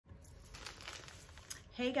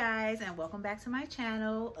Hey guys, and welcome back to my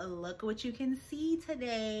channel. Look what you can see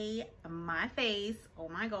today. My face. Oh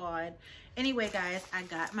my god. Anyway guys, I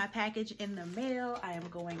got my package in the mail. I am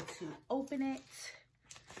going to open it,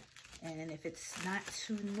 and if it's not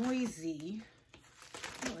too noisy.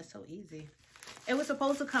 Oh, it's so easy. It was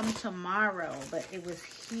supposed to come tomorrow, but it was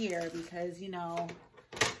here because, you know,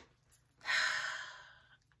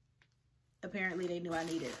 apparently they knew I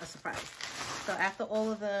needed a surprise. So after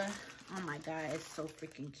all of the, oh my god, it's so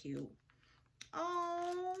freaking cute.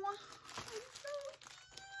 Oh,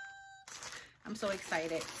 I'm so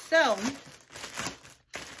excited. So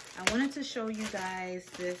I wanted to show you guys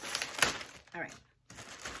this. All right,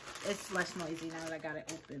 it's less noisy now that I got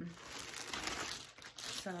it open.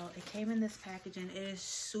 So it came in this package and it is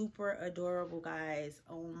super adorable, guys.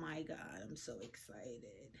 Oh my god, I'm so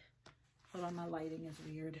excited. Hold on, my lighting is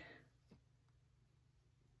weird.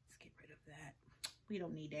 Let's get rid of that. We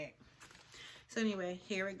don't need that. So anyway,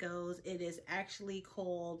 here it goes. It is actually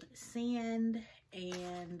called Sand,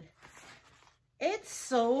 and it's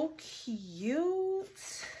so cute.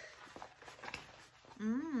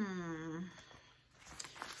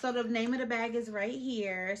 So the name of the bag is right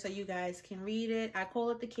here, so you guys can read it. I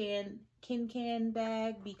call it the Kanken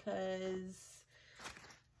bag because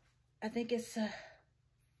I think it's a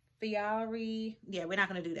Fjallraven. Yeah, we're not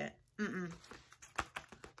gonna do that.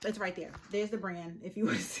 It's right there. There's the brand, if you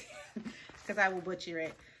would see, because I will butcher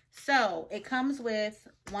it. So it comes with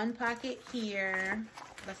one pocket here.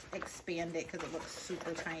 Let's expand it because it looks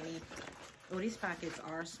super tiny. Oh, these pockets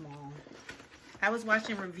are small. I was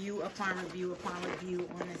watching review upon review upon review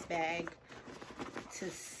on this bag to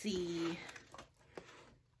see,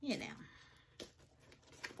 you know.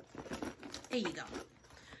 There you go.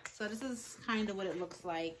 So this is kind of what it looks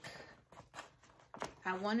like.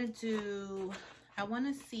 I want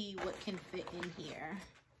to see what can fit in here.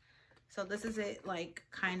 So this is it, like,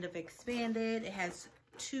 kind of expanded. It has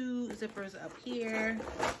two zippers up here,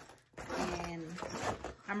 and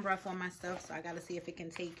I'm rough on my stuff, so I gotta see if it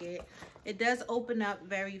can take it. It does open up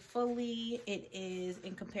very fully. It is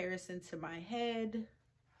in comparison to my head,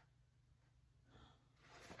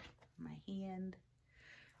 my hand.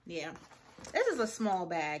 Yeah, this is a small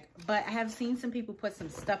bag, but I have seen some people put some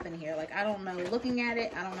stuff in here. Like, I don't know, looking at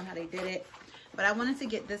it, I don't know how they did it, but I wanted to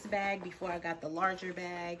get this bag before I got the larger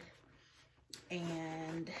bag.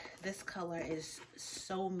 And this color is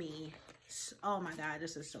so me. Oh my god,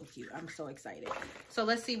 this is so cute. I'm so excited. So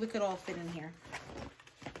let's see if we could all fit in here.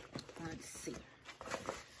 Let's see.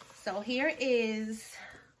 So here is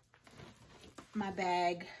my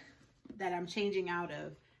bag that I'm changing out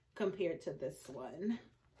of compared to this one.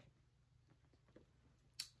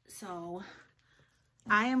 So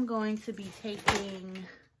I am going to be taking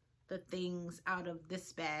the things out of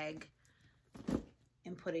this bag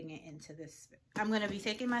and putting it into this. I'm going to be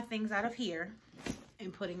taking my things out of here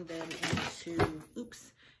and putting them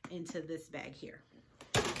into this bag here.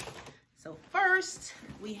 So first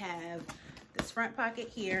we have this front pocket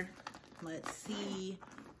here. Let's see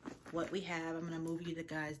what we have. I'm going to move you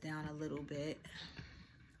guys down a little bit.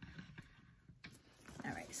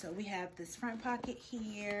 All right, so we have this front pocket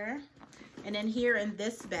here, and then here in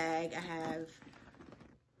this bag I have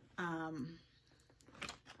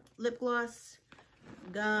lip gloss,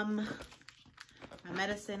 gum, my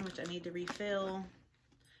medicine, which I need to refill,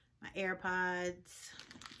 my AirPods,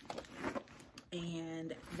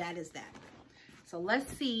 and that is that. So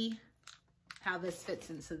let's see how this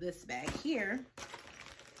fits into this bag here.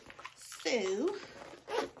 So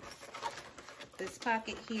this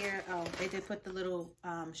pocket here, oh, they did put the little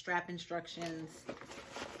strap instructions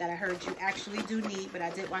that I heard you actually do need, but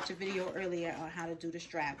I did watch a video earlier on how to do the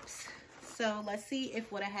straps. So let's see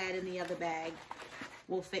if what I had in the other bag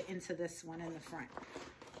will fit into this one in the front.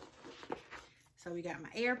 So we got my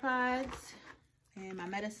AirPods and my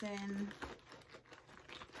medicine.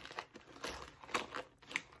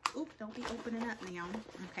 Oop, don't be opening up now.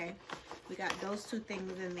 Okay, we got those two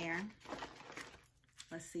things in there.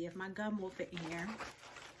 Let's see if my gum will fit in here.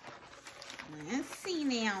 Let's see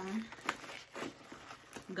now.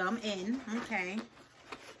 Gum in, okay.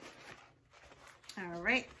 All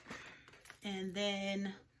right, and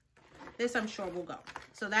then this I'm sure will go.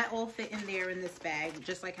 So that all fit in there in this bag,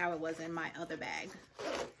 just like how it was in my other bag.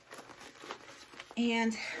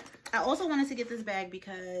 And I also wanted to get this bag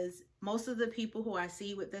because most of the people who I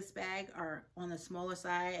see with this bag are on the smaller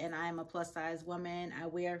side, and I'm a plus size woman. I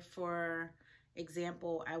wear, for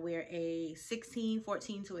example, I wear a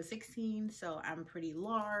 14 to a 16, so I'm pretty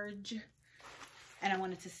large. And I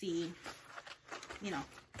wanted to see, you know,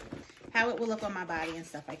 how it will look on my body and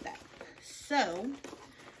stuff like that. So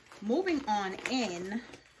moving on in,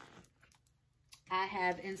 I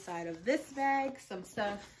have inside of this bag some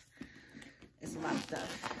stuff. It's a lot of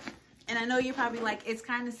stuff. And I know you're probably like, it's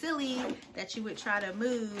kind of silly that you would try to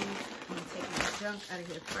move. I'm gonna take my junk out of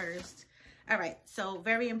here first. All right, so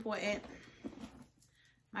very important,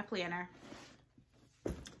 my planner.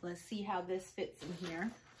 Let's see how this fits in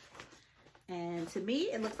here. And to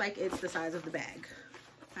me, it looks like it's the size of the bag.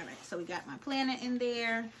 All right, so we got my planner in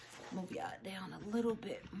there. Move y'all down a little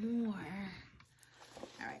bit more.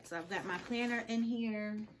 All right, so I've got my planner in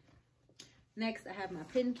here. Next, I have my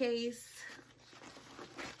pen case.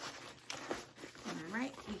 All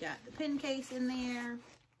right, we got the pen case in there.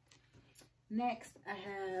 Next, I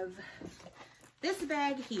have this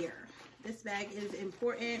bag here. This bag is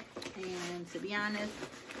important, and to be honest,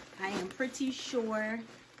 I am pretty sure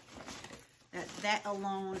that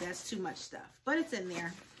alone, that's too much stuff, but it's in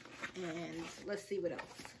there. And let's see what else.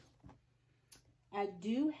 I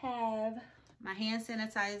do have my hand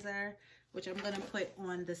sanitizer, which I'm gonna put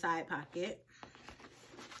on the side pocket.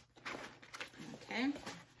 Okay.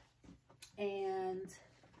 And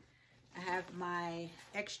I have my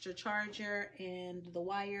extra charger and the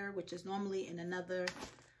wire, which is normally in another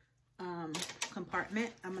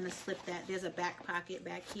compartment. I'm gonna slip that. There's a back pocket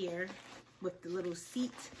back here with the little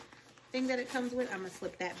seat thing that it comes with. I'm gonna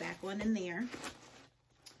slip that back on in there.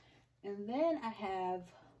 And then I have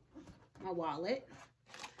my wallet.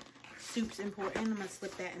 Soup's important. I'm gonna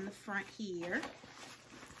slip that in the front here.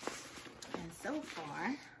 And so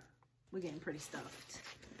far, we're getting pretty stuffed.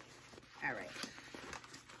 All right.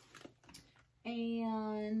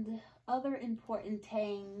 And other important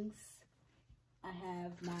things, I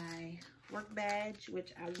have my work badge,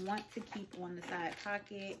 which I want to keep on the side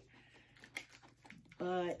pocket,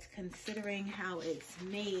 but considering how it's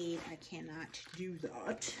made, I cannot do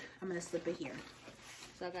that. I'm gonna slip it here.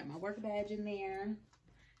 So I got my work badge in there.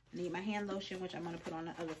 I need my hand lotion, which I'm gonna put on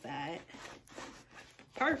the other side.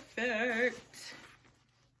 Perfect.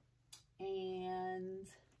 And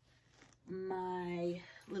my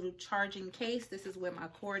little charging case. This is where my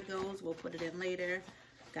cord goes. We'll put it in later.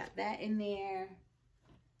 Got that in there.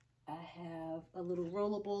 I have a little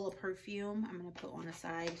rollable of perfume I'm gonna put on the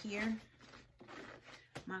side here.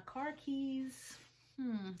 My car keys.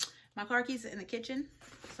 My car keys are in the kitchen,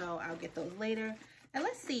 so I'll get those later. And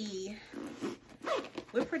let's see.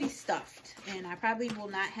 We're pretty stuffed, and I probably will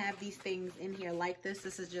not have these things in here like this.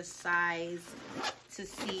 This is just size to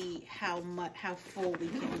see how full we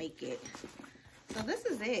can make it. So this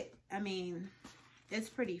is it. I mean, it's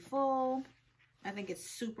pretty full. I think it's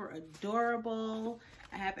super adorable.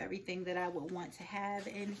 I have everything that I would want to have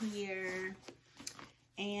in here.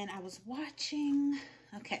 And I was watching,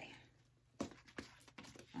 okay.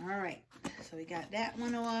 All right, so we got that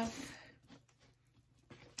one off.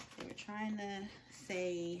 They were trying to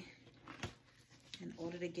say, in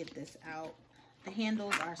order to get this out, the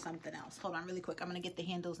handles are something else. Hold on really quick. I'm gonna get the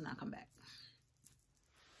handles and I'll come back.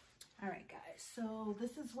 All right, guys, so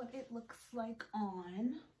this is what it looks like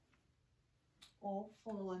on. All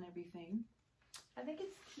full and everything. I think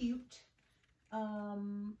it's cute.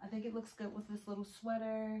 I think it looks good with this little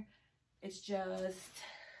sweater. It's just,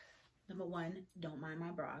 number one, don't mind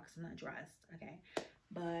my bra because I'm not dressed, okay?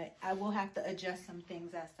 But I will have to adjust some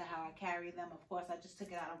things as to how I carry them. Of course, I just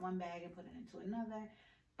took it out of one bag and put it into another.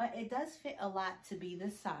 But it does fit a lot to be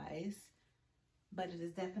this size. But it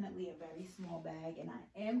is definitely a very small bag. And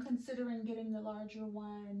I am considering getting the larger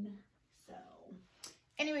one. So,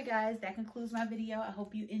 anyway, guys, that concludes my video. I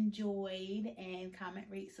hope you enjoyed. And comment,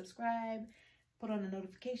 rate, subscribe. Put on the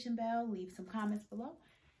notification bell. Leave some comments below.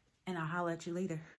 And I'll holler at you later.